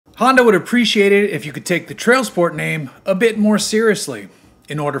Honda would appreciate it if you could take the Trailsport name a bit more seriously.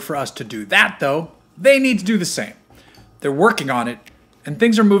 In order for us to do that, though, they need to do the same. They're working on it, and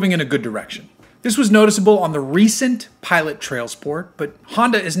things are moving in a good direction. This was noticeable on the recent Pilot Trailsport, but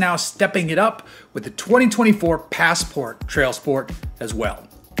Honda is now stepping it up with the 2024 Passport Trailsport as well.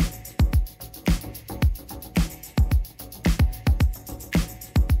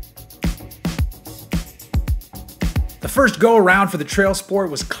 The first go-around for the Trailsport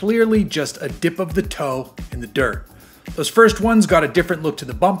was clearly just a dip of the toe in the dirt. Those first ones got a different look to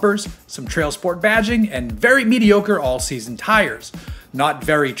the bumpers, some Trailsport badging, and very mediocre all-season tires. Not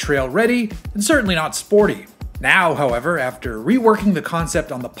very trail-ready, and certainly not sporty. Now, however, after reworking the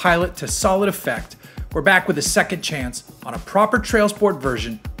concept on the Pilot to solid effect, we're back with a second chance on a proper Trailsport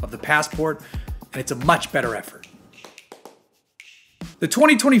version of the Passport, and it's a much better effort. The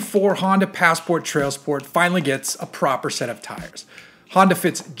 2024 Honda Passport Trailsport finally gets a proper set of tires. Honda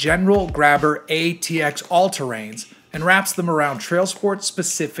fits General Grabber ATX all-terrains and wraps them around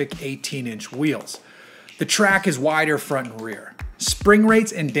Trailsport-specific 18-inch wheels. The track is wider front and rear. Spring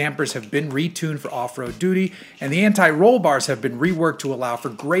rates and dampers have been retuned for off-road duty, and the anti-roll bars have been reworked to allow for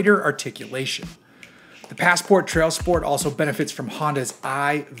greater articulation. The Passport Trailsport also benefits from Honda's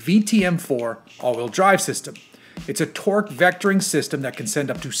VTM4 all-wheel drive system. It's a torque vectoring system that can send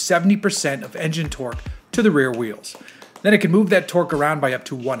up to 70% of engine torque to the rear wheels. Then it can move that torque around by up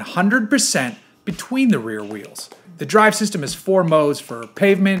to 100% between the rear wheels. The drive system has 4 modes for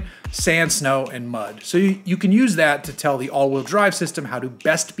pavement, sand, snow, and mud. So you can use that to tell the all-wheel drive system how to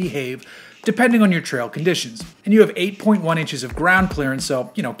best behave depending on your trail conditions. And you have 8.1 inches of ground clearance, so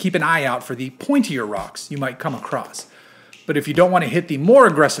keep an eye out for the pointier rocks you might come across. But if you don't want to hit the more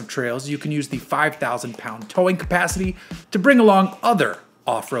aggressive trails, you can use the 5,000-pound towing capacity to bring along other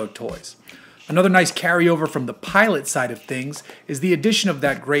off-road toys. Another nice carryover from the Pilot side of things is the addition of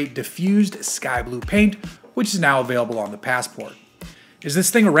that great diffused sky blue paint, which is now available on the Passport. Is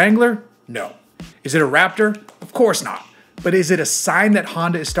this thing a Wrangler? No. Is it a Raptor? Of course not. But is it a sign that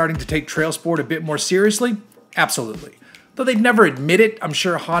Honda is starting to take Trailsport a bit more seriously? Absolutely. Though they'd never admit it, I'm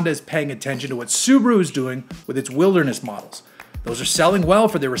sure Honda is paying attention to what Subaru is doing with its Wilderness models. Those are selling well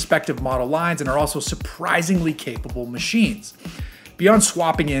for their respective model lines and are also surprisingly capable machines. Beyond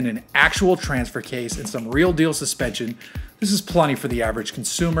swapping in an actual transfer case and some real deal suspension, this is plenty for the average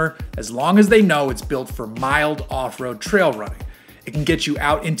consumer as long as they know it's built for mild off-road trail running. It can get you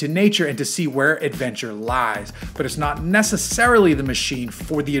out into nature and to see where adventure lies, but it's not necessarily the machine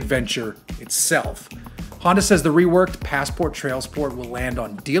for the adventure itself. Honda says the reworked Passport Trailsport will land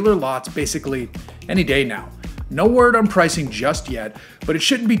on dealer lots basically any day now. No word on pricing just yet, but it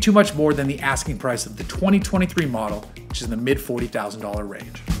shouldn't be too much more than the asking price of the 2023 model, which is in the mid $40,000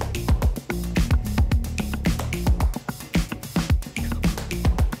 range.